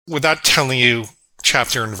Without telling you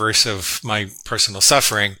chapter and verse of my personal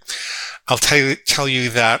suffering, I'll tell you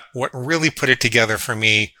that what really put it together for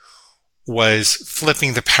me was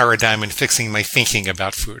flipping the paradigm and fixing my thinking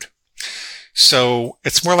about food. So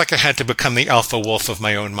it's more like I had to become the alpha wolf of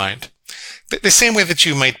my own mind. The same way that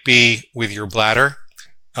you might be with your bladder,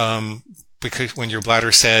 because when your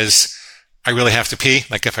bladder says, I really have to pee,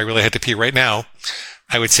 like if I really had to pee right now,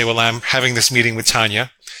 I would say, well, I'm having this meeting with Tanya,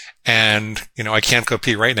 and, I can't go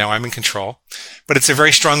pee right now. I'm in control. But it's a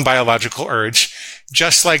very strong biological urge,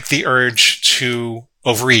 just like the urge to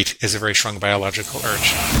overeat is a very strong biological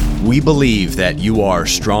urge. We believe that you are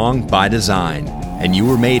strong by design, and you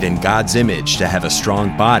were made in God's image to have a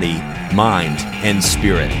strong body, mind, and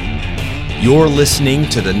spirit. You're listening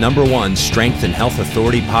to the #1 Strength and Health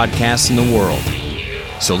Authority podcast in the world.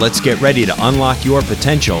 So let's get ready to unlock your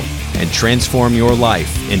potential and transform your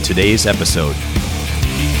life in today's episode.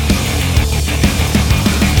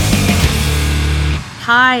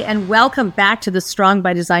 Hi, and welcome back to the Strong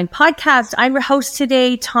by Design podcast. I'm your host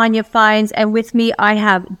today, Tanya Fines, and with me I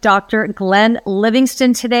have Dr. Glenn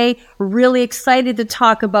Livingston today. Really excited to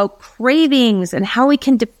talk about cravings and how we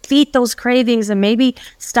can defeat those cravings and maybe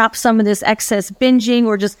stop some of this excess binging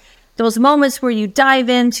or just those moments where you dive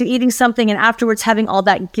into eating something and afterwards having all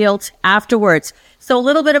that guilt afterwards. So a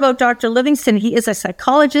little bit about Dr. Livingston. He is a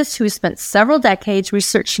psychologist who has spent several decades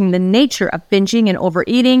researching the nature of binging and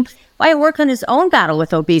overeating by work on his own battle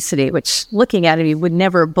with obesity, which looking at him, you would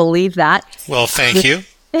never believe that. Well, thank you.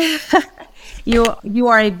 You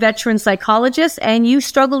are a veteran psychologist and you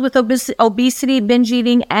struggled with obesity, binge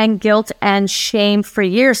eating, and guilt and shame for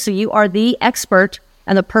years. So you are the expert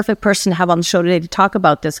and the perfect person to have on the show today to talk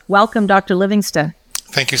about this. Welcome, Dr. Livingston.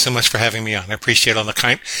 Thank you so much for having me on. I appreciate all the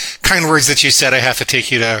kind words that you said. I have to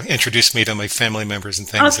take you to introduce me to my family members and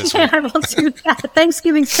things as well. I will do that.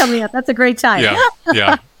 Thanksgiving's coming up. That's a great time.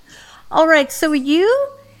 Yeah. All right. So you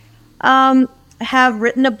have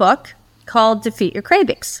written a book called Defeat Your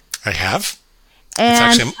Cravings. I have.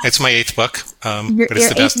 And it's my 8th book, but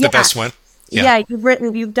it's the best one. Yeah,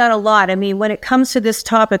 you've done a lot. I mean, when it comes to this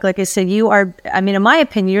topic, like I said, you are, in my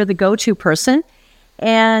opinion, you're the go-to person.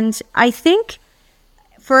 And I think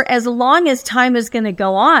for as long as time is going to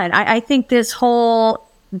go on, I think this whole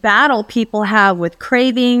battle people have with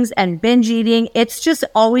cravings and binge eating, it's just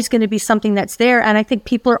always going to be something that's there. And I think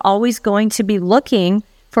people are always going to be looking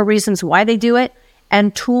for reasons why they do it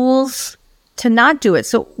and tools to not do it.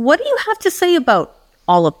 So what do you have to say about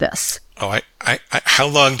all of this? Oh, how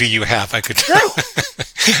long do you have? I could talk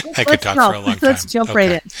for a long time. Let's jump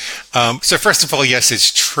right in. So first of all, yes,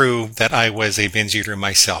 it's true that I was a binge eater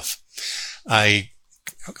myself. I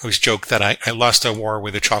always joke that I lost a war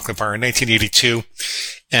with a chocolate bar in 1982,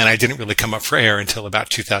 and I didn't really come up for air until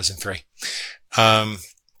about 2003.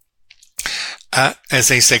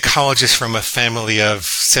 As a psychologist from a family of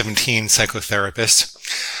 17 psychotherapists,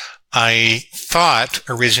 I thought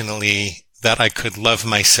originally that I could love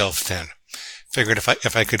myself then. Figured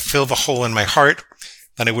if I could fill the hole in my heart,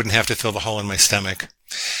 then I wouldn't have to fill the hole in my stomach.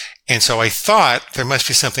 And so I thought there must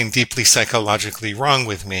be something deeply psychologically wrong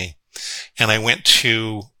with me. And I went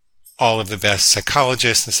to all of the best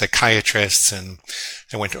psychologists and psychiatrists, and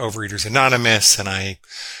I went to Overeaters Anonymous, and I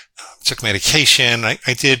took medication. I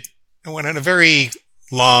went on a very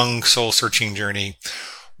long soul-searching journey,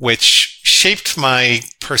 which shaped my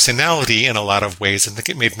personality in a lot of ways. I think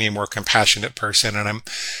it made me a more compassionate person, and I'm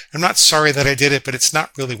not sorry that I did it, but it's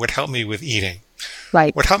not really what helped me with eating.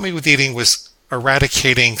 Right. What helped me with eating was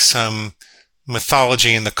eradicating some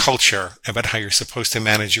mythology in the culture about how you're supposed to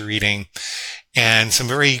manage your eating and some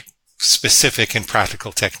very specific and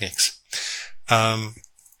practical techniques.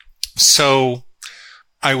 So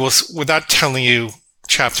I will, without telling you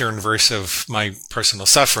chapter and verse of my personal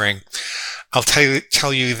suffering, I'll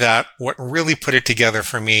tell you that what really put it together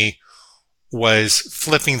for me was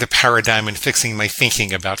flipping the paradigm and fixing my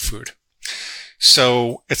thinking about food.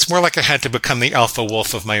 So it's more like I had to become the alpha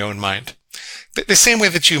wolf of my own mind. The same way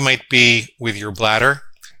that you might be with your bladder,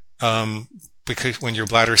 because when your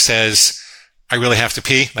bladder says, I really have to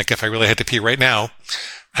pee, like if I really had to pee right now,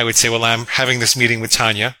 I would say, well, I'm having this meeting with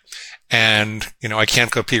Tanya, and, I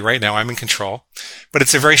can't go pee right now. I'm in control. But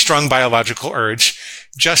it's a very strong biological urge,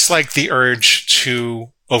 just like the urge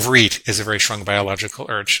to overeat is a very strong biological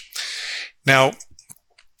urge. Now,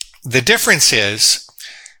 the difference is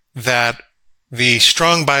that the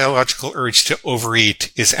strong biological urge to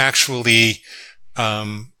overeat is actually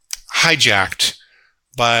hijacked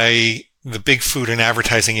by the big food and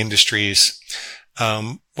advertising industries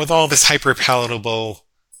with all this hyperpalatable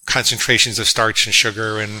concentrations of starch and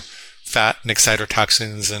sugar and fat and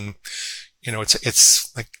excitotoxins and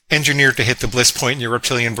it's like engineered to hit the bliss point in your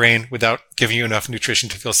reptilian brain without giving you enough nutrition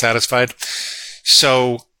to feel satisfied.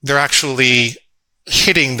 So they're actually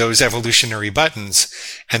hitting those evolutionary buttons,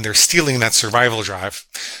 and they're stealing that survival drive.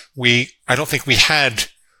 I don't think we had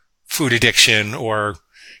food addiction, or,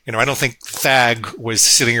 I don't think Thag was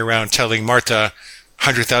sitting around telling Martha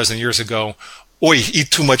 100,000 years ago, "Oi,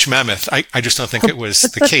 eat too much mammoth." I just don't think it was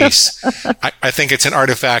the case. I think it's an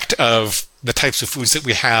artifact of the types of foods that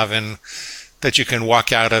we have, and that you can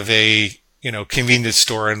walk out of a, convenience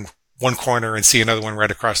store in one corner and see another one right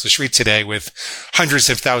across the street today with hundreds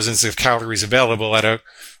of thousands of calories available at a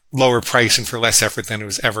lower price and for less effort than it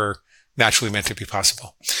was ever naturally meant to be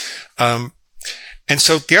possible. And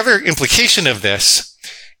so the other implication of this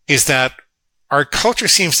is that our culture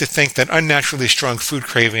seems to think that unnaturally strong food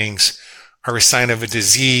cravings are a sign of a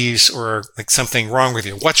disease or like something wrong with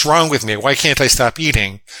you. What's wrong with me? Why can't I stop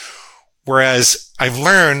eating? Whereas I've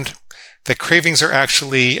learned that cravings are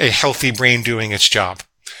actually a healthy brain doing its job.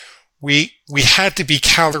 We had to be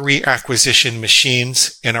calorie acquisition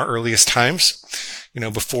machines in our earliest times,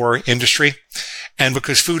 before industry. And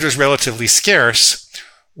because food was relatively scarce,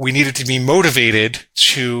 we needed to be motivated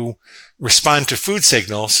to respond to food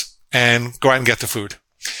signals and go out and get the food.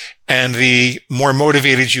 And the more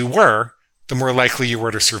motivated you were, the more likely you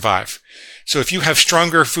were to survive. So if you have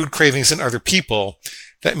stronger food cravings than other people,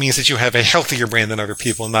 that means that you have a healthier brain than other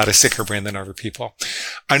people, not a sicker brain than other people.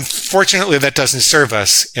 Unfortunately, that doesn't serve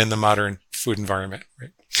us in the modern food environment.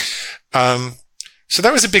 Right? So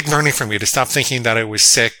that was a big learning for me, to stop thinking that I was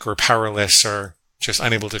sick or powerless or just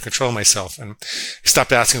unable to control myself, and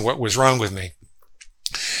stopped asking what was wrong with me.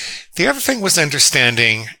 The other thing was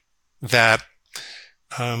understanding that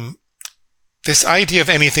this idea of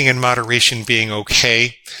anything in moderation being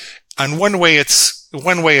okay, on one way it's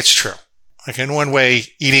true. Like in one way,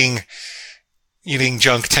 eating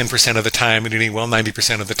junk 10% of the time and eating well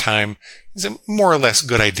 90% of the time is a more or less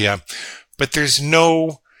good idea. But there's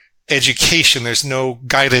no education, there's no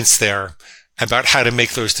guidance there about how to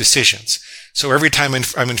make those decisions. So every time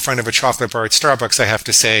I'm in front of a chocolate bar at Starbucks, I have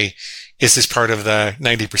to say, is this part of the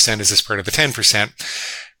 90%? Is this part of the 10%?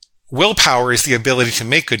 Willpower is the ability to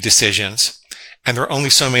make good decisions, and there are only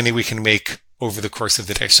so many we can make over the course of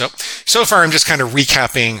the day. So far, I'm just kind of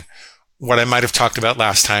recapping what I might have talked about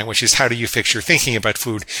last time, which is how do you fix your thinking about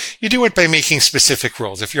food? You do it by making specific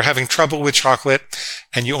rules. If you're having trouble with chocolate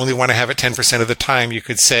and you only want to have it 10% of the time, you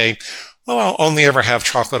could say, well, I'll only ever have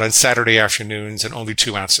chocolate on Saturday afternoons and only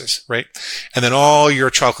 2 ounces, right? And then all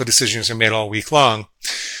your chocolate decisions are made all week long.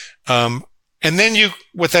 And then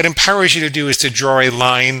what that empowers you to do is to draw a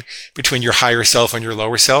line between your higher self and your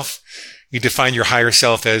lower self. You define your higher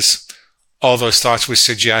self as all those thoughts would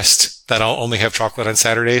suggest that I'll only have chocolate on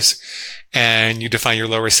Saturdays. And you define your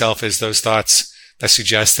lower self as those thoughts that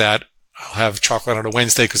suggest that I'll have chocolate on a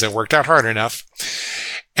Wednesday because I worked out hard enough.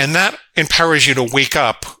 And that empowers you to wake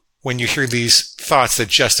up when you hear these thoughts that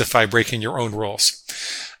justify breaking your own rules.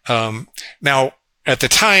 Now, at the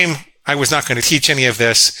time, I was not going to teach any of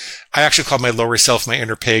this. I actually called my lower self my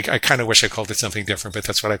inner pig. I kind of wish I called it something different, but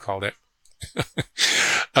that's what I called it.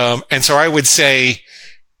 And so I would say,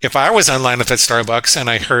 if I was online at that Starbucks and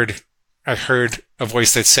I heard a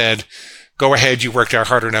voice that said, go ahead, you worked out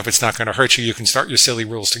hard enough, it's not going to hurt you, you can start your silly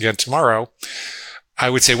rules again tomorrow, I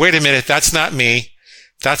would say, wait a minute, that's not me.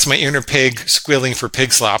 That's my inner pig squealing for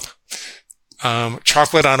pig slop.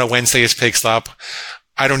 Chocolate on a Wednesday is pig slop.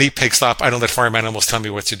 I don't eat pig slop. I don't let farm animals tell me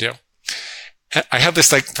what to do. I have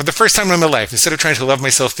this, for the first time in my life, instead of trying to love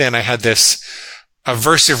myself thin, I had this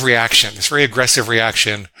aversive reaction, this very aggressive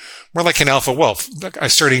reaction, more like an alpha wolf,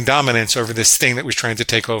 asserting dominance over this thing that was trying to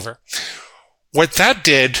take over. What that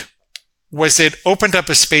did was it opened up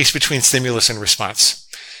a space between stimulus and response.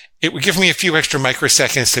 It would give me a few extra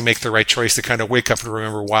microseconds to make the right choice, to kind of wake up and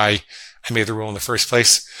remember why I made the rule in the first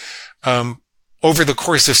place. Over the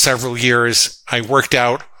course of several years, I worked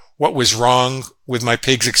out what was wrong with my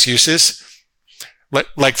pig's excuses.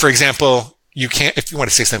 Like, for example, you can't, if you want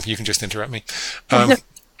to say something, you can just interrupt me.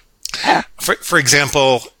 For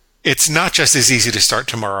example, it's not just as easy to start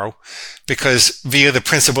tomorrow, because via the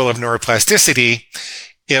principle of neuroplasticity,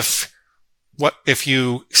 if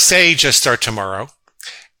you say just start tomorrow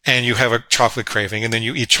and you have a chocolate craving and then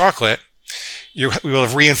you eat chocolate, you will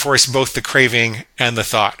have reinforced both the craving and the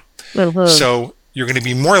thought. Mm-hmm. So you're going to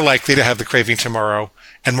be more likely to have the craving tomorrow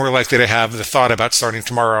and more likely to have the thought about starting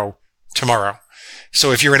tomorrow.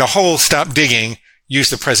 So if you're in a hole, stop digging, use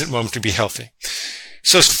the present moment to be healthy.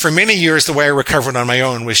 So for many years, the way I recovered on my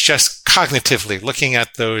own was just cognitively looking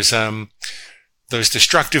at those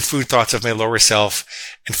destructive food thoughts of my lower self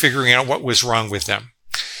and figuring out what was wrong with them.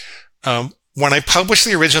 When I published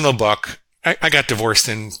the original book, I got divorced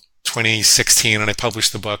in 2016 and I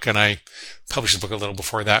published the book, and I published the book a little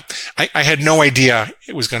before that. I had no idea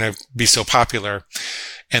it was going to be so popular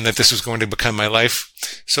and that this was going to become my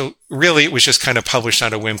life. So really it was just kind of published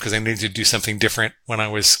on a whim because I needed to do something different when I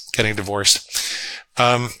was getting divorced.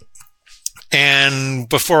 And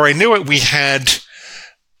before I knew it, we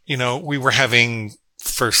were having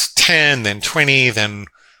first 10, then 20, then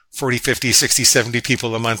 40, 50, 60, 70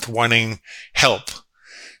 people a month wanting help.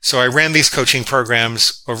 So I ran these coaching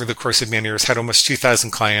programs over the course of many years, had almost 2,000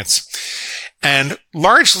 clients. And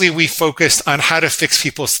largely we focused on how to fix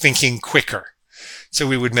people's thinking quicker. So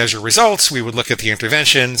we would measure results, we would look at the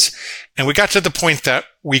interventions, and we got to the point that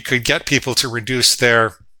we could get people to reduce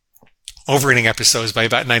their overeating episodes by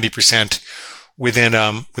about 90% within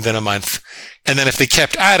a month. And then if they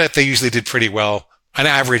kept at it, they usually did pretty well. On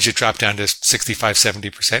average, it dropped down to 65,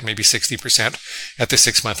 70%, maybe 60% at the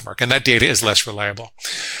 6-month mark. And that data is less reliable.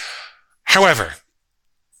 However,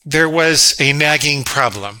 there was a nagging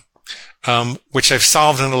problem, which I've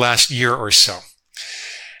solved in the last year or so.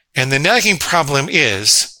 And the nagging problem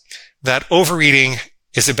is that overeating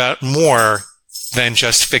is about more than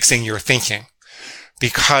just fixing your thinking,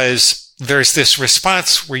 because there's this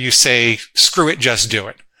response where you say, screw it, just do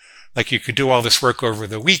it. Like you could do all this work over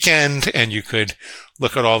the weekend and you could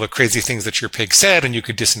look at all the crazy things that your pig said and you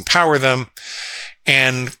could disempower them.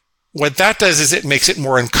 And what that does is it makes it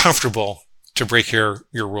more uncomfortable to break your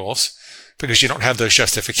rules because you don't have those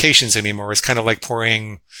justifications anymore. It's kind of like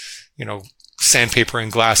pouring, sandpaper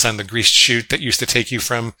and glass on the greased chute that used to take you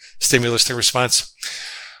from stimulus to response.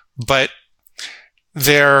 But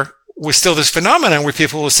there was still this phenomenon where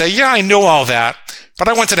people will say, yeah, I know all that, but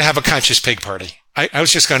I wanted to have a conscious pig party. I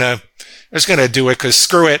was gonna do it because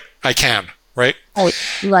screw it, I can, right? Oh,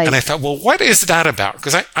 right. And I thought, well, what is that about?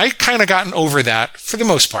 Because I kind of gotten over that for the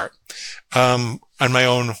most part, on my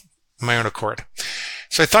own accord.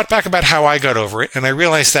 So I thought back about how I got over it, and I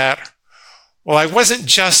realized that, well, I wasn't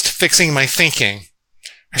just fixing my thinking.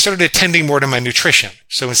 I started attending more to my nutrition.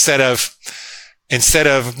 So instead of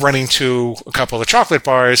running to a couple of chocolate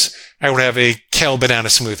bars, I would have a kale banana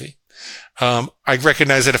smoothie. I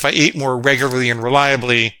recognized that if I ate more regularly and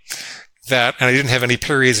reliably, and I didn't have any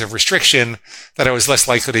periods of restriction, that I was less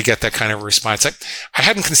likely to get that kind of response. I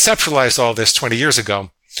hadn't conceptualized all this 20 years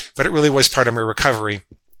ago, but it really was part of my recovery.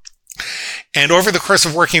 And over the course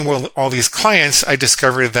of working with all these clients, I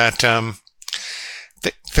discovered that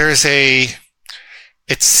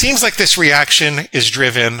it seems like this reaction is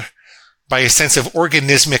driven by a sense of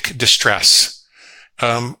organismic distress.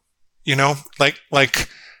 Like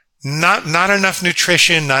not enough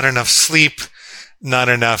nutrition, not enough sleep, not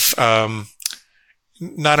enough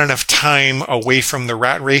time away from the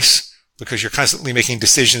rat race because you're constantly making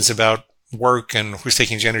decisions about work and who's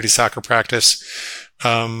taking Jenny to soccer practice.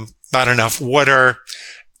 Not enough water,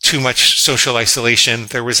 too much social isolation.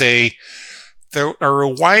 There are a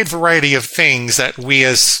wide variety of things that we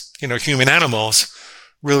as, human animals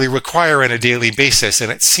really require on a daily basis. And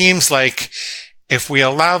it seems like if we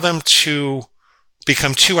allow them to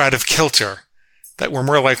become too out of kilter, that we're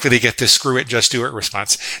more likely to get this screw it, just do it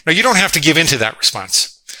response. Now, you don't have to give in to that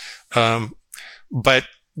response. But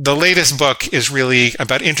the latest book is really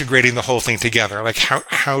about integrating the whole thing together. Like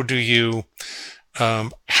how do you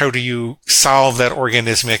solve that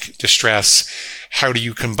organismic distress? How do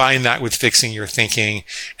you combine that with fixing your thinking?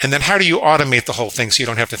 And then how do you automate the whole thing so you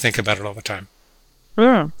don't have to think about it all the time?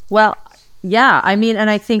 Well, yeah. I mean, and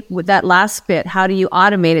I think with that last bit, how do you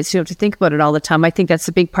automate it so you don't have to think about it all the time? I think that's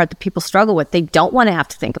the big part that people struggle with. They don't want to have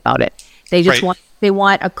to think about it. They just want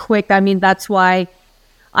a quick, that's why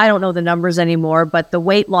I don't know the numbers anymore, but the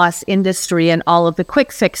weight loss industry and all of the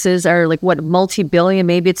quick fixes are like multi-billion,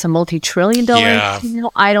 maybe it's a multi-trillion-dollar. Yeah.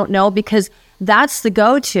 I don't know, because that's the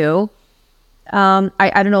go-to.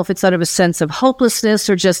 I don't know if it's out of a sense of hopelessness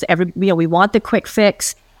or just we want the quick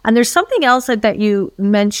fix. And there's something else that you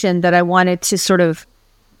mentioned that I wanted to sort of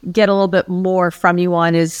get a little bit more from you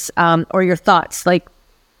on is, or your thoughts. Like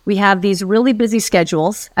we have these really busy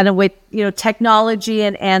schedules and with, technology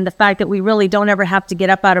and the fact that we really don't ever have to get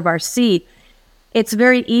up out of our seat. It's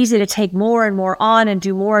very easy to take more and more on and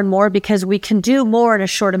do more and more because we can do more in a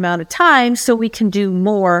short amount of time. So we can do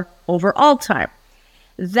more overall time.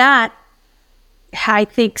 That I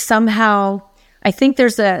think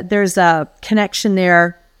there's a connection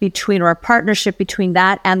there between, or a partnership between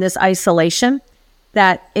that and this isolation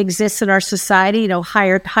that exists in our society,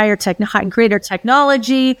 greater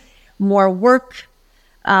technology, more work,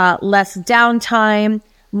 less downtime,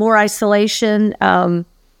 more isolation.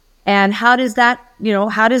 And how does that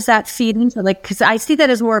feed into, because I see that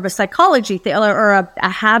as more of a psychology thing or a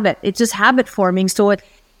habit. It's just habit forming. So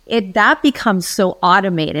that becomes so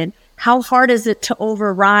automated. How hard is it to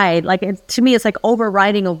override? Like, to me, it's like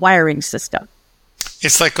overriding a wiring system.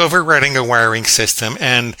 It's like overriding a wiring system,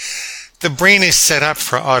 and the brain is set up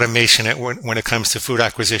for automation when it comes to food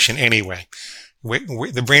acquisition anyway.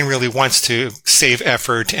 The brain really wants to save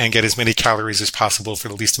effort and get as many calories as possible for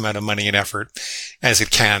the least amount of money and effort as it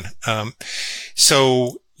can.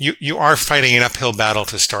 So you are fighting an uphill battle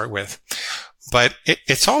to start with, but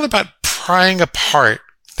it's all about prying apart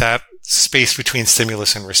that space between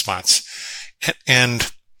stimulus and response.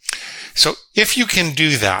 And so if you can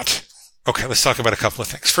do that, okay, let's talk about a couple of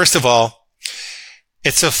things. First of all,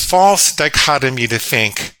 it's a false dichotomy to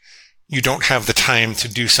think you don't have the time to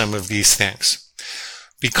do some of these things.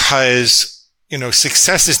 Because,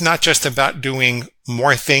 success is not just about doing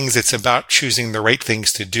more things. It's about choosing the right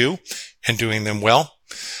things to do and doing them well.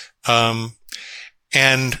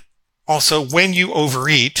 And also when you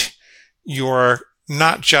overeat, you're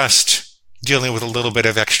not just dealing with a little bit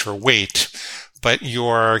of extra weight, but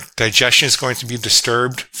your digestion is going to be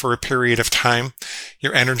disturbed for a period of time.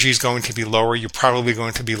 Your energy is going to be lower. You're probably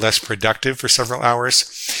going to be less productive for several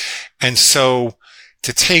hours. And so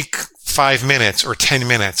to take 5 minutes or 10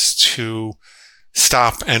 minutes to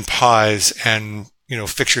stop and pause and,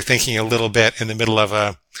 fix your thinking a little bit in the middle of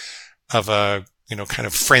a kind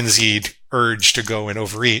of frenzied urge to go and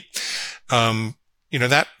overeat,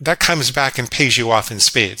 that comes back and pays you off in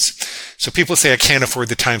spades. So people say, I can't afford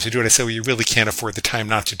the time to do it. I say, well, you really can't afford the time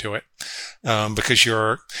not to do it. Because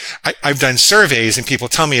I've done surveys and people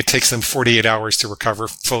tell me it takes them 48 hours to recover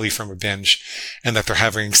fully from a binge and that they're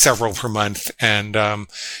having several per month. And,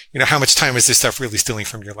 how much time is this stuff really stealing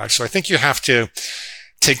from your life? So I think you have to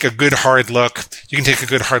take a good hard look. You can take a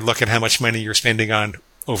good hard look at how much money you're spending on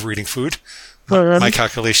overeating food. My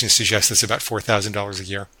calculations suggest it's about $4,000 a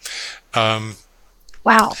year.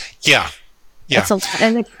 Wow. Yeah. That's a lot.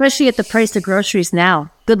 And especially at the price of groceries now.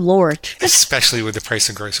 Good Lord. Especially with the price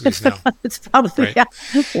of groceries now. It's probably, right. Yeah.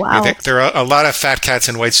 Wow. There are a lot of fat cats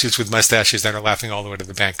in white suits with mustaches that are laughing all the way to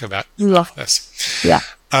the bank about this. Yeah.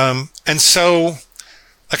 And so,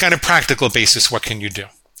 like on a practical basis, what can you do?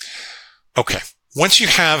 Okay. Once you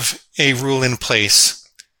have a rule in place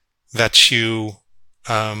that you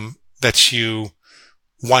want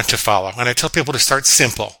to follow, and I tell people to start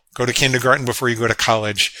simple. Go to kindergarten before you go to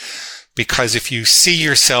college, because if you see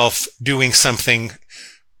yourself doing something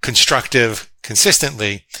constructive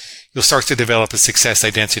consistently, you'll start to develop a success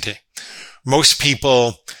identity. Most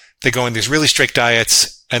people, they go on these really strict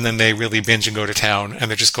diets and then they really binge and go to town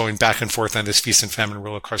and they're just going back and forth on this feast and famine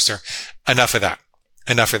roller coaster. Enough of that.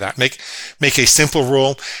 Make a simple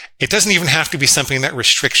rule. It doesn't even have to be something that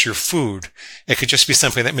restricts your food. It could just be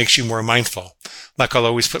something that makes you more mindful. Like I'll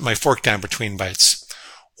always put my fork down between bites.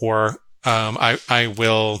 Or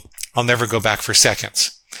I'll never go back for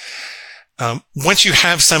seconds. Once you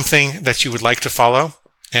have something that you would like to follow,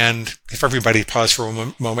 and if everybody paused for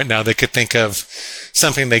a moment now, they could think of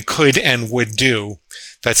something they could and would do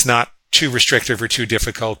that's not too restrictive or too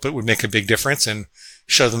difficult, but would make a big difference and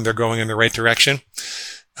show them they're going in the right direction.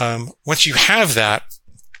 Once you have that,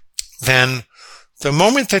 then the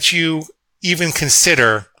moment that you even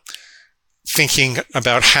consider thinking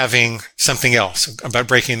about having something else, about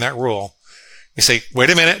breaking that rule, you say, wait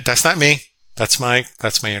a minute, that's not me. That's my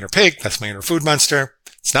inner pig. That's my inner food monster.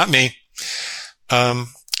 It's not me.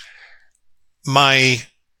 My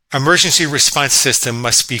emergency response system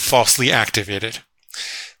must be falsely activated.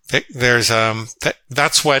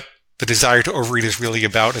 That's what the desire to overeat is really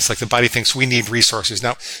about. It's like the body thinks we need resources.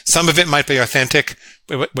 Now, some of it might be authentic,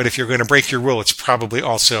 but if you're going to break your rule, it's probably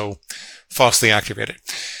also falsely activated.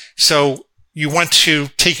 So you want to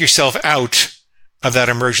take yourself out of that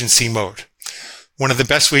emergency mode. One of the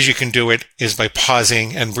best ways you can do it is by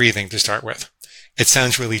pausing and breathing to start with. It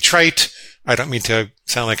sounds really trite. I don't mean to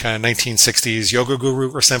sound like a 1960s yoga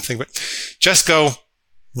guru or something, but just go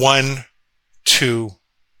 1, 2,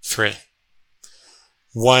 3.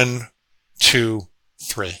 1, 2,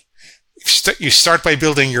 3. You start by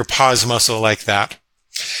building your pause muscle like that.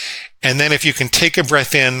 And then if you can take a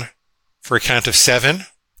breath in for a count of 7,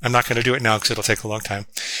 I'm not going to do it now because it'll take a long time,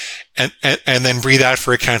 and then breathe out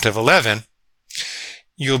for a count of 11,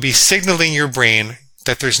 you'll be signaling your brain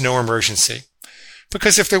that there's no emergency.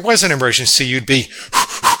 Because if there was an emergency, you'd be,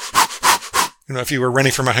 if you were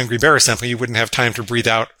running from a hungry bear or something, you wouldn't have time to breathe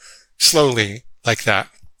out slowly like that.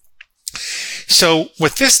 So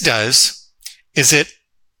what this does is it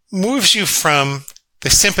moves you from the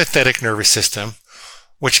sympathetic nervous system,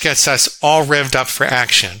 which gets us all revved up for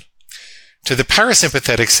action, to the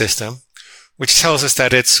parasympathetic system, which tells us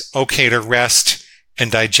that it's okay to rest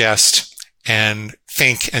and digest and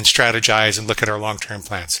think and strategize and look at our long-term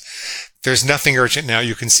plans. There's nothing urgent now.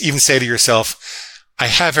 You can even say to yourself, I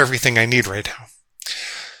have everything I need right now.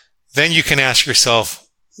 Then you can ask yourself,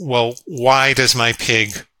 well, why does my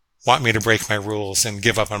pig want me to break my rules and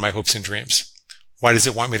give up on my hopes and dreams? Why does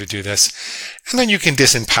it want me to do this? And then you can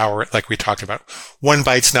disempower it like we talked about. One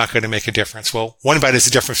bite's not going to make a difference. Well, one bite is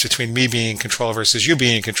the difference between me being in control versus you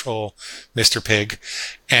being in control, Mr. Pig.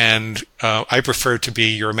 And I prefer to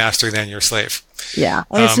be your master than your slave. Yeah.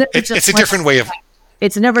 It's a different way of...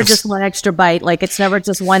 It's never just one extra bite. Like, it's never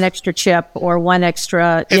just one extra chip or one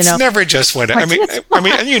extra, It's never just one.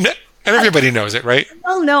 And everybody knows it, right? We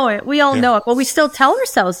all know it. We all know it. But we still tell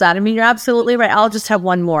ourselves that. I mean, you're absolutely right. I'll just have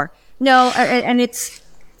one more. No, and it's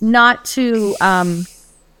not to, I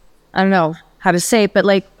don't know how to say it, but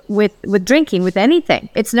like with drinking, with anything,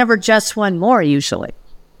 it's never just one more usually,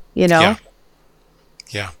 Yeah.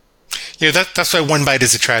 That's why one bite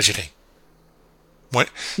is a tragedy.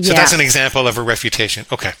 So that's an example of a refutation.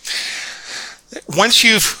 Okay. Once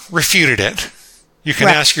you've refuted it, you can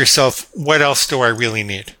ask yourself, what else do I really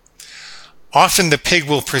need? Often the pig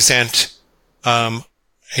will present a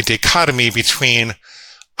dichotomy between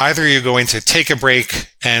either you're going to take a break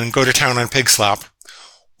and go to town on pig slop,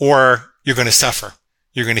 or you're going to suffer.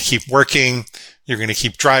 You're going to keep working, you're going to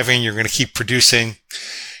keep driving, you're going to keep producing.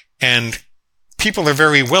 And people are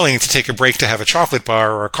very willing to take a break to have a chocolate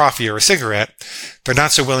bar or a coffee or a cigarette. They're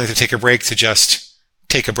not so willing to take a break to just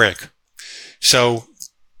take a break. So,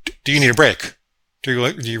 do you need a break? Do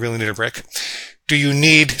you really need a break? Do you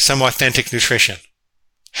need some authentic nutrition?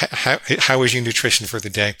 How is your nutrition for the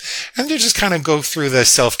day? And you just kind of go through the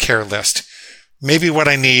self-care list. Maybe what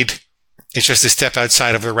I need is just to step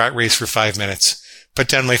outside of the rat race for 5 minutes, put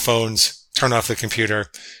down my phones, turn off the computer,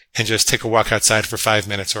 and just take a walk outside for 5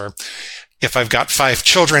 minutes. Or if I've got 5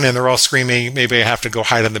 children and they're all screaming, maybe I have to go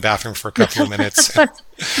hide in the bathroom for a couple of minutes. Right.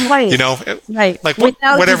 Right. Like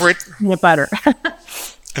whatever peanut butter.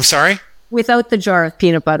 I'm sorry? Without the jar of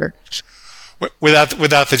peanut butter. Without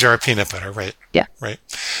the jar of peanut butter, right? Yeah. Right.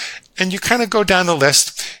 And you kind of go down the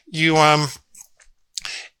list.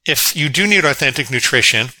 If you do need authentic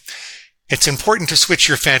nutrition, it's important to switch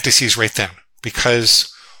your fantasies right then,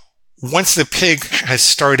 because once the pig has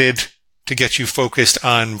started to get you focused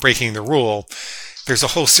on breaking the rule, there's a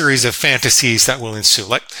whole series of fantasies that will ensue.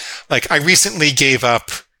 Like I recently gave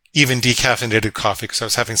up even decaffeinated coffee because I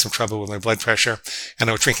was having some trouble with my blood pressure, and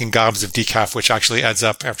I was drinking gobs of decaf, which actually adds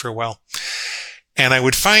up after a while. And I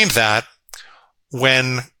would find that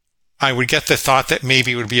when I would get the thought that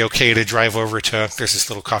maybe it would be okay to drive over to, there's this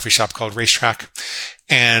little coffee shop called Racetrack,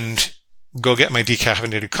 and go get my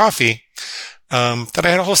decaffeinated coffee, that I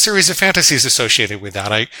had a whole series of fantasies associated with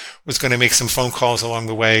that. I was going to make some phone calls along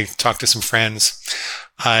the way, talk to some friends.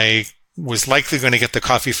 I was likely going to get the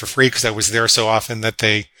coffee for free because I was there so often that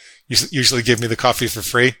they usually give me the coffee for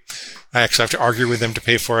free. I actually have to argue with them to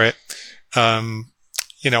pay for it.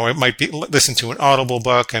 It might be listen to an Audible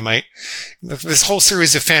book. This whole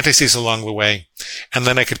series of fantasies along the way. And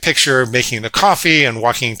then I could picture making the coffee and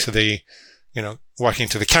walking to the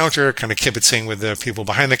counter, kind of kibitzing with the people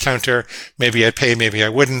behind the counter. Maybe I'd pay, maybe I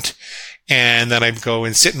wouldn't. And then I'd go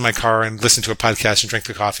and sit in my car and listen to a podcast and drink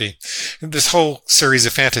the coffee. This whole series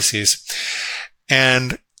of fantasies.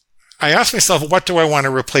 And I asked myself, what do I want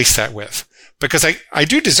to replace that with? Because I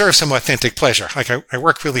do deserve some authentic pleasure. Like I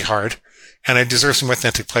work really hard and I deserve some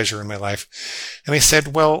authentic pleasure in my life. And I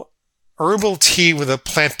said, well, herbal tea with a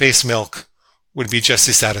plant-based milk would be just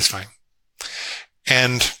as satisfying.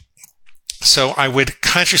 And so I would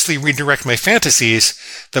consciously redirect my fantasies.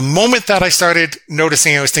 The moment that I started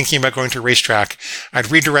noticing I was thinking about going to Racetrack, I'd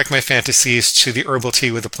redirect my fantasies to the herbal tea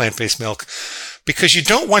with the plant-based milk, because you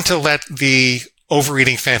don't want to let the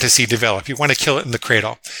overeating fantasy develop. You want to kill it in the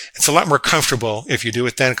cradle. It's a lot more comfortable if you do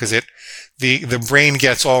it then, because the brain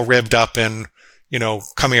gets all revved up and,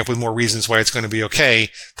 coming up with more reasons why it's going to be okay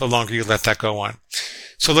the longer you let that go on.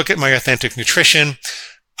 So look at my authentic nutrition.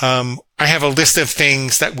 I have a list of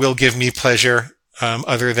things that will give me pleasure,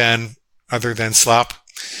 other than slop.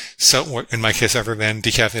 So in my case, other than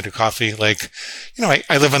decaffeinated coffee,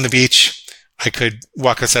 I live on the beach. I could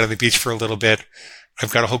walk outside of the beach for a little bit.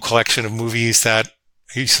 I've got a whole collection of movies that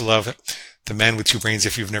I used to love. The Man with Two Brains,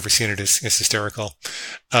 if you've never seen it, is hysterical.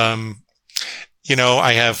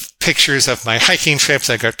 I have pictures of my hiking trips.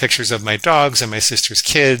 I got pictures of my dogs and my sister's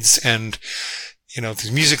kids, and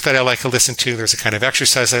there's music that I like to listen to. There's a kind of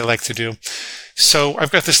exercise I like to do. So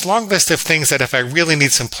I've got this long list of things that if I really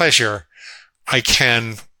need some pleasure, I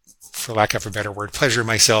can, for lack of a better word, pleasure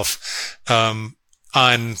myself, without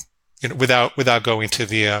going to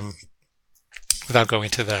the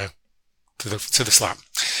slop.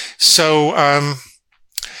 So,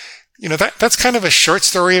 that's kind of a short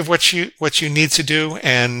story of what you need to do.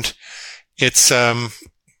 And it's,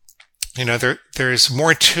 there's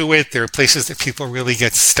more to it. There are places that people really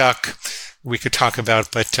get stuck we could talk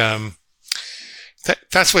about, but,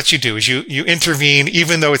 that's what you do is you intervene,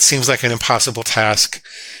 even though it seems like an impossible task.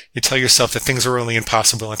 You tell yourself that things are only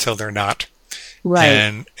impossible until they're not. Right.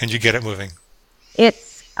 And you get it moving.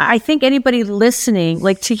 I think anybody listening,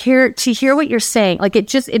 like to hear what you're saying, like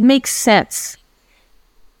it makes sense.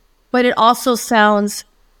 But it also sounds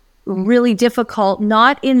really difficult,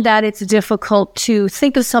 not in that it's difficult to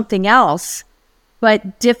think of something else,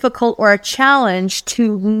 but difficult or a challenge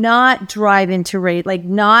to not drive into rate, like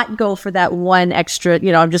not go for that one extra,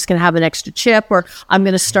 I'm just going to have an extra chip or I'm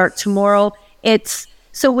going to start tomorrow.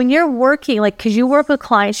 So when you're working, like, because you work with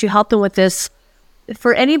clients, you help them with this.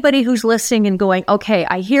 For anybody who's listening and going, okay,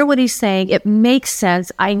 I hear what he's saying. It makes sense.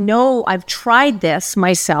 I know I've tried this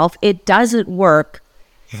myself. It doesn't work.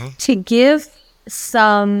 Mm-hmm. To give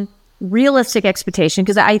some realistic expectation,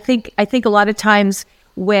 because I think a lot of times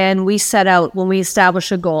when we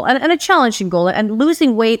establish a goal and a challenging goal, and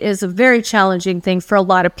losing weight is a very challenging thing for a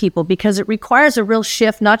lot of people because it requires a real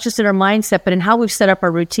shift, not just in our mindset, but in how we've set up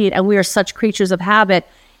our routine. And we are such creatures of habit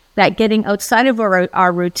that getting outside of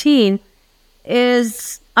our routine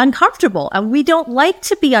is uncomfortable, and we don't like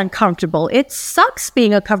to be uncomfortable. It sucks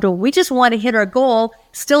being uncomfortable. We just want to hit our goal,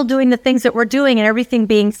 still doing the things that we're doing, and everything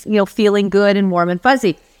being, feeling good and warm and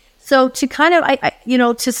fuzzy. So to kind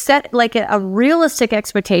of, to set like a realistic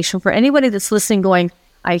expectation for anybody that's listening, going,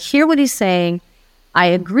 I hear what he's saying, I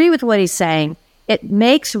agree with what he's saying. It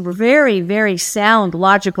makes very, very sound,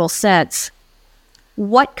 logical sense.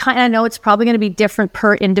 I know it's probably going to be different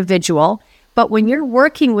per individual. But when you're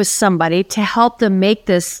working with somebody to help them make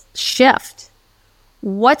this shift,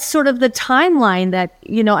 what's sort of the timeline that,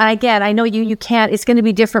 and again, I know you can't, it's going to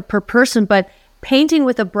be different per person, but painting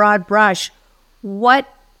with a broad brush,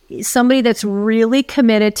 what somebody that's really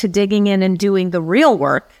committed to digging in and doing the real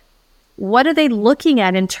work, what are they looking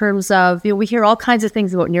at in terms of, we hear all kinds of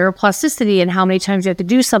things about neuroplasticity and how many times you have to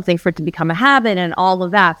do something for it to become a habit and all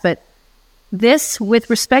of that. But this, with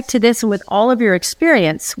respect to this and with all of your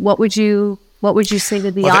experience, what would you say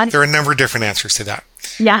to the audience? There are a number of different answers to that.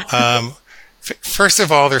 Yeah. First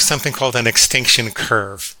of all, there's something called an extinction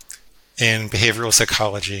curve in behavioral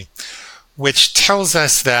psychology, which tells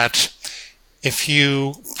us that if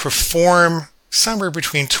you perform somewhere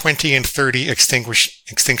between 20 and 30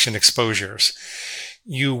 extinction exposures,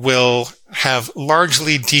 you will have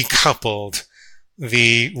largely decoupled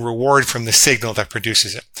the reward from the signal that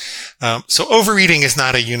produces it. So overeating is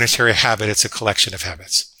not a unitary habit, it's a collection of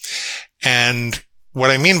habits. And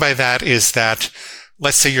what I mean by that is that,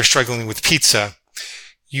 let's say you're struggling with pizza.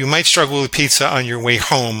 You might struggle with pizza on your way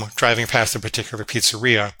home, driving past a particular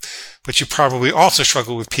pizzeria, but you probably also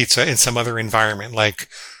struggle with pizza in some other environment, like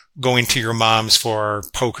going to your mom's for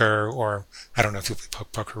poker, or I don't know if you play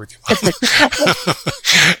poker with your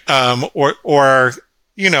mom, or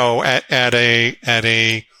at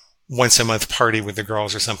a once a month party with the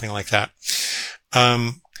girls or something like that.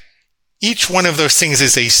 Each one of those things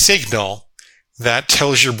is a signal that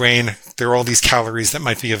tells your brain there are all these calories that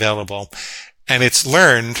might be available, and it's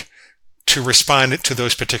learned to respond to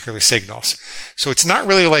those particular signals. So it's not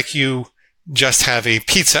really like you just have a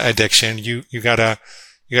pizza addiction. You got a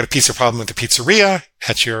pizza problem at the pizzeria,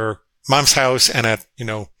 at your mom's house, and at,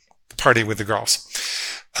 the party with the girls.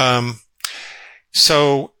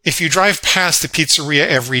 So if you drive past the pizzeria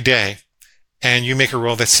every day and you make a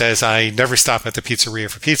rule that says, I never stop at the pizzeria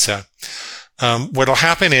for pizza, what'll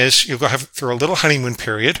happen is you'll go through a little honeymoon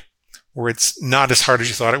period where it's not as hard as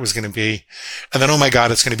you thought it was going to be. And then, oh my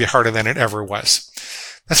God, it's going to be harder than it ever was.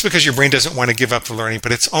 That's because your brain doesn't want to give up the learning,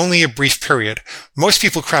 but it's only a brief period. Most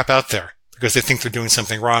people crap out there because they think they're doing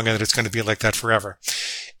something wrong and that it's going to be like that forever.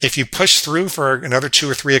 If you push through for another 2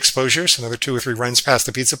 or 3 exposures, another 2 or 3 runs past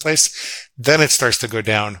the pizza place, then it starts to go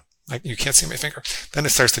down. Like, you can't see my finger. Then it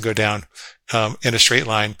starts to go down in a straight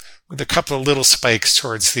line with a couple of little spikes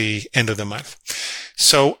towards the end of the month.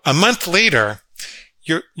 So a month later,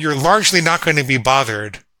 you're largely not going to be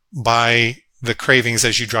bothered by the cravings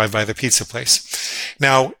as you drive by the pizza place.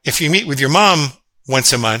 Now, if you meet with your mom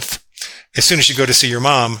once a month, as soon as you go to see your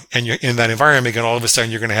mom and you're in that environment, and all of a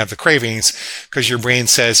sudden you're going to have the cravings because your brain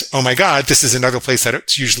says, oh my God, this is another place that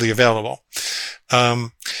it's usually available.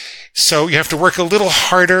 So you have to work a little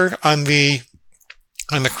harder on the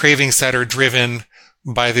cravings that are driven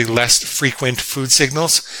by the less frequent food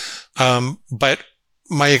signals. But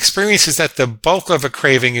my experience is that the bulk of a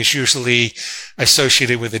craving is usually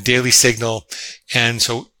associated with a daily signal. And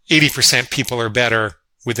so 80% people are better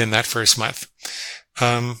within that first month.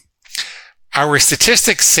 our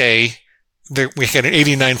statistics say that we had an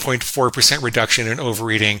 89.4% reduction in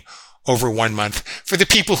overeating over 1 month for the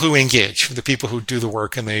people who engage, for the people who do the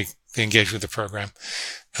work and they engage with the program.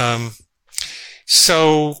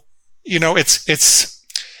 So,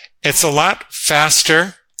 it's a lot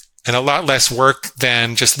faster and a lot less work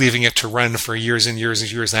than just leaving it to run for years and years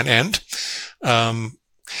and years on end.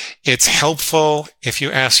 It's helpful if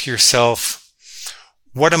you ask yourself,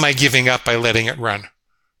 what am I giving up by letting it run?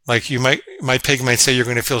 Like my pig might say you're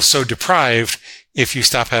going to feel so deprived if you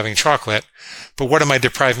stop having chocolate, but what am I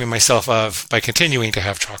depriving myself of by continuing to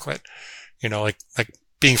have chocolate? Like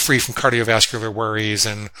being free from cardiovascular worries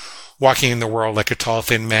and walking in the world like a tall,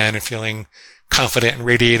 thin man and feeling confident and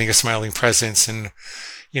radiating a smiling presence and,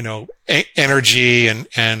 energy and,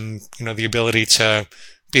 the ability to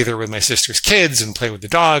be there with my sister's kids and play with the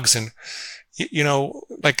dogs. And,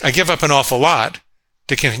 I give up an awful lot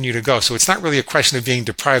to continue to go. So it's not really a question of being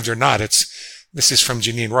deprived or not. This is from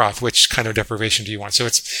Janine Roth. Which kind of deprivation do you want? So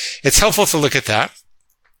it's helpful to look at that.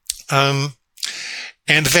 And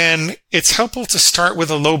then it's helpful to start with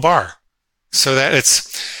a low bar so that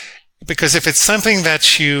because if it's something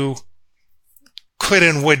that you could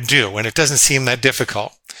and would do and it doesn't seem that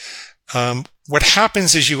difficult, what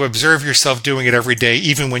happens is you observe yourself doing it every day,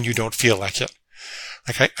 even when you don't feel like it.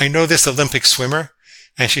 Like I know this Olympic swimmer,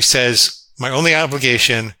 and she says, my only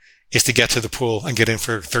obligation is to get to the pool and get in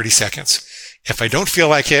for 30 seconds. If I don't feel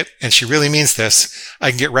like it, and she really means this, I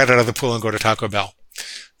can get right out of the pool and go to Taco Bell.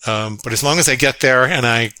 But as long as I get there and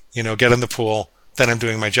I, get in the pool, then I'm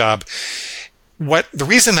doing my job. The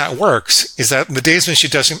reason that works is that in the days when she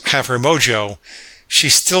doesn't have her mojo, she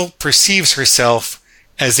still perceives herself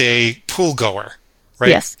as a pool goer, right?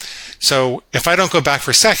 Yes. So if I don't go back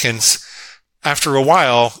for seconds, after a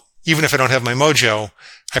while, even if I don't have my mojo,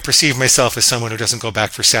 I perceive myself as someone who doesn't go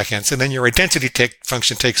back for seconds. And then your identity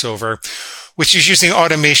function takes over, which is using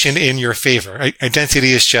automation in your favor.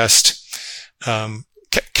 Identity is just,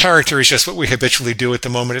 character is just what we habitually do at the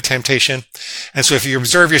moment of temptation. And so if you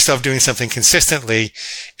observe yourself doing something consistently,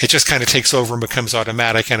 it just kind of takes over and becomes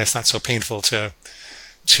automatic, and it's not so painful to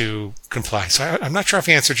comply. So I'm not sure if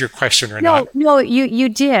I answered your question or not. No, you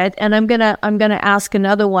did. And I'm gonna ask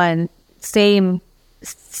another one, same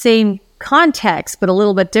context, but a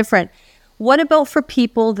little bit different. What about for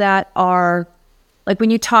people that are, like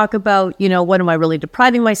when you talk about, what am I really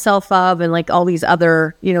depriving myself of, and like all these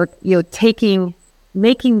other,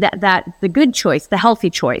 making that the good choice, the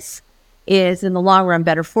healthy choice is in the long run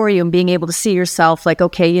better for you, and being able to see yourself like,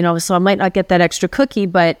 okay, so I might not get that extra cookie,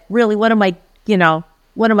 but really what am I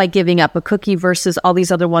giving up? A cookie versus all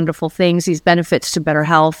these other wonderful things, these benefits to better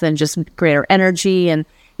health and just greater energy and,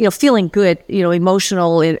 feeling good,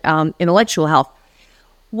 emotional, intellectual health.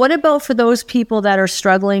 What about for those people that are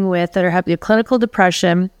struggling with, that are having clinical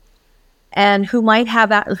depression and who might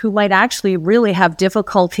actually really have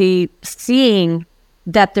difficulty seeing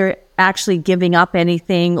that they're actually giving up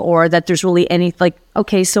anything, or that there's really any, like,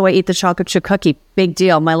 okay, so I eat the chocolate chip cookie, big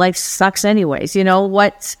deal. My life sucks anyways.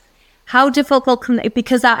 How difficult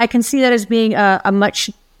because I can see that as being a much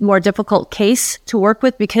more difficult case to work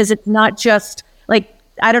with, because it's not just like,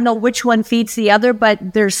 I don't know which one feeds the other,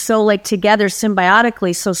 but they're so like together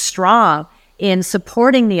symbiotically, so strong in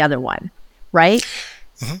supporting the other one, right?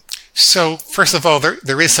 Mm-hmm. So first of all,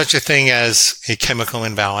 there is such a thing as a chemical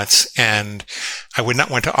imbalance, and I would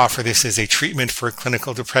not want to offer this as a treatment for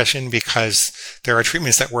clinical depression, because there are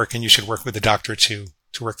treatments that work and you should work with a doctor to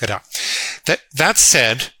work that out. That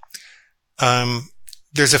said,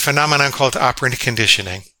 there's a phenomenon called operant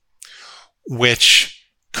conditioning, which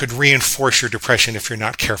could reinforce your depression if you're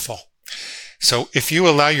not careful. So if you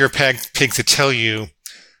allow your pig to tell you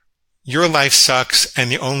your life sucks and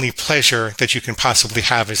the only pleasure that you can possibly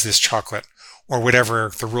have is this chocolate, or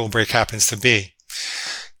whatever the rule break happens to be,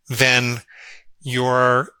 then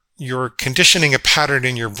you're conditioning a pattern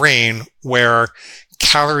in your brain where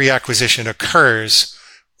calorie acquisition occurs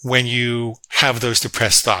when you have those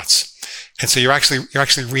depressed thoughts. And so you're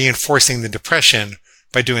actually reinforcing the depression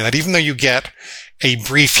by doing that, even though you get a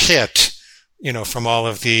brief hit, from all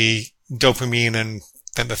of the dopamine and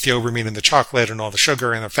then the theobromine and the chocolate and all the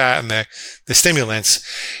sugar and the fat and the stimulants.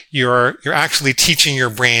 You're actually teaching your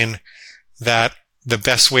brain that the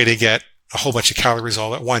best way to get a whole bunch of calories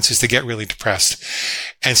all at once is to get really depressed.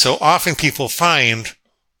 And so often people find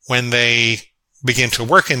when they begin to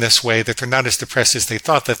work in this way that they're not as depressed as they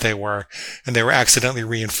thought that they were, and they were accidentally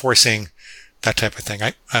reinforcing that type of thing.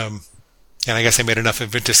 And I guess I made enough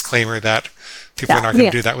of a disclaimer that people are not going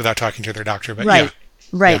to do that without talking to their doctor. But right.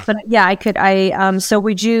 Yeah. But yeah, I could. So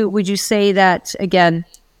would you say that again,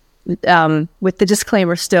 with the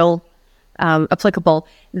disclaimer still, applicable,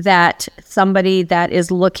 that somebody that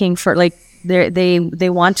is looking for, like, they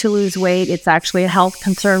want to lose weight, it's actually a health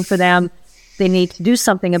concern for them, they need to do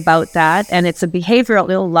something about that, and it's a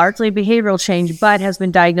largely behavioral change, but has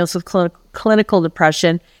been diagnosed with clinical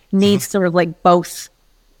depression, needs sort of like both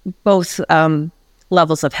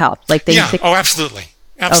levels of help. Like absolutely.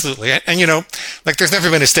 Absolutely. Okay. And, like, there's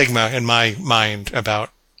never been a stigma in my mind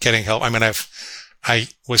about getting help. I mean, I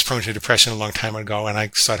was prone to depression a long time ago, and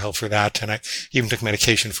I sought help for that, and I even took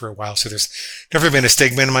medication for a while. So there's never been a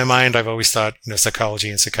stigma in my mind. I've always thought,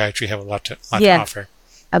 psychology and psychiatry have a lot to offer.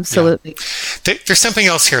 Absolutely. Yeah. There's something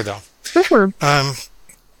else here, though. Sure.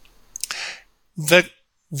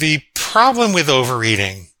 The problem with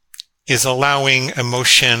overeating is allowing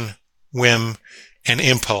emotion, whim, and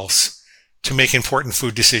impulse to make important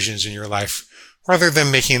food decisions in your life, rather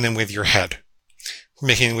than making them with your head,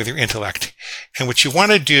 making them with your intellect. And what you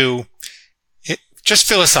want to do, just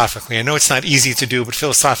philosophically, I know it's not easy to do, but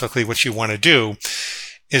philosophically what you want to do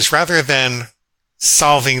is, rather than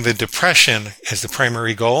solving the depression as the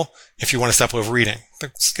primary goal, if you want to stop overeating,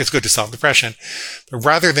 it's good to solve depression, but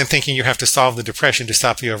rather than thinking you have to solve the depression to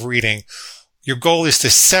stop the overeating, your goal is to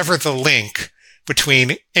sever the link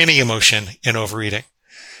between any emotion and overeating.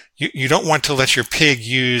 You don't want to let your pig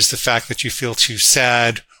use the fact that you feel too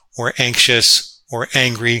sad or anxious or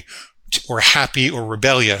angry or happy or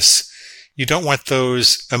rebellious. You don't want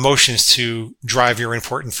those emotions to drive your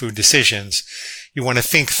important food decisions. You want to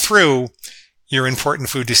think through your important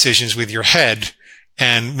food decisions with your head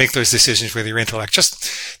and make those decisions with your intellect.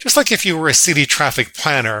 Just like if you were a city traffic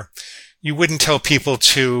planner, you wouldn't tell people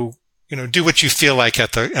to, do what you feel like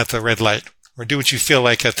at the red light, or do what you feel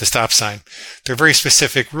like at the stop sign. There are very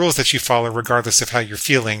specific rules that you follow regardless of how you're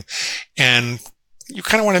feeling. And you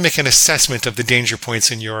kind of want to make an assessment of the danger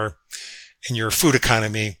points in your food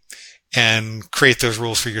economy and create those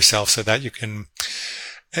rules for yourself so that you can,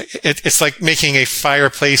 it's like making a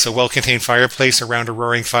fireplace, a well-contained fireplace around a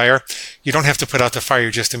roaring fire. You don't have to put out the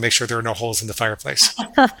fire just to make sure there are no holes in the fireplace.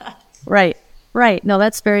 Right. No,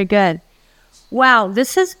 that's very good. Wow.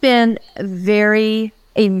 This has been a very,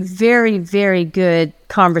 very good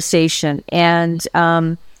conversation. And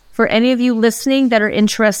for any of you listening that are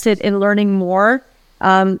interested in learning more,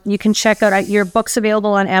 you can check out your books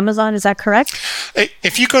available on Amazon. Is that correct?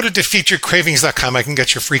 If you go to defeatyourcravings.com, I can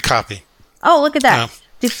get your free copy. Oh, look at that.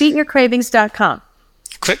 Defeatyourcravings.com.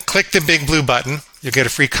 Click the big blue button. You'll get a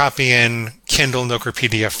free copy in Kindle, Nook, or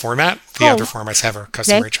PDF format. The other formats have a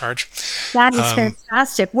customary charge. That is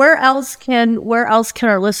fantastic. Where else can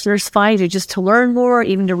our listeners find you, just to learn more,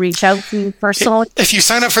 even to reach out to you personally? If you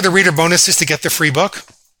sign up for the reader bonuses to get the free book,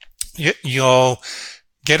 you'll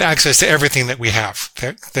get access to everything that we have.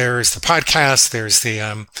 There's the podcast, there's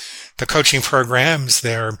the coaching programs,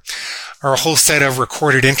 there are a whole set of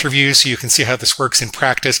recorded interviews so you can see how this works in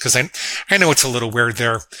practice, because I know it's a little weird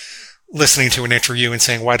there listening to an interview and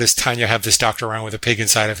saying, why does Tanya have this doctor around with a pig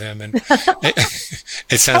inside of him? And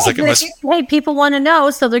it sounds like it must... Hey, people want to know,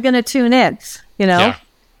 so they're going to tune in, Yeah.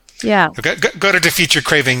 Go to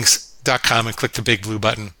defeatyourcravings.com and click the big blue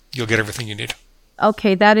button. You'll get everything you need.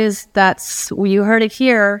 Okay, that's you heard it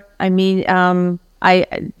here. I mean, not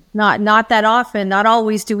that often, not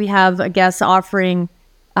always do we have a guest offering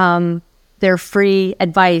their free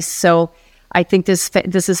advice. So I think this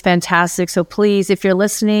is fantastic. So please, if you're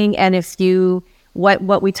listening, and if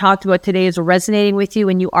what we talked about today is resonating with you,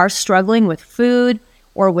 and you are struggling with food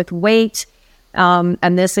or with weight,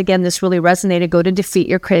 and this really resonated, go to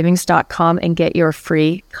defeatyourcravings.com and get your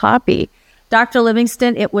free copy. Dr.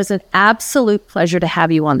 Livingston, it was an absolute pleasure to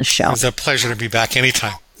have you on the show. It was a pleasure to be back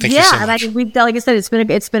anytime. Thank you so much. And like I said, it's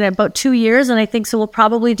been about 2 years, and I think so. We'll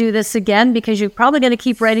probably do this again, because you're probably going to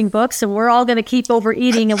keep writing books, and we're all going to keep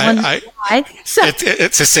overeating. And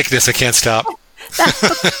it's a sickness. I can't stop.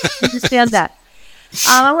 I understand that.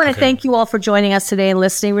 I want to thank you all for joining us today and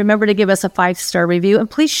listening. Remember to give us a 5-star review, and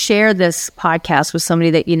please share this podcast with somebody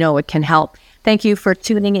that you know it can help. Thank you for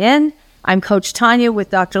tuning in. I'm Coach Tanya with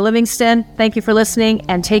Dr. Livingston. Thank you for listening,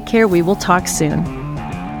 and take care. We will talk soon.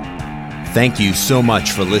 Thank you so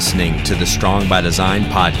much for listening to the Strong by Design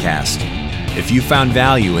podcast. If you found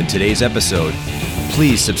value in today's episode,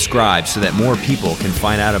 please subscribe so that more people can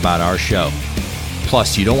find out about our show.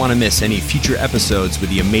 Plus, you don't want to miss any future episodes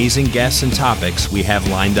with the amazing guests and topics we have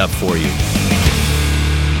lined up for you.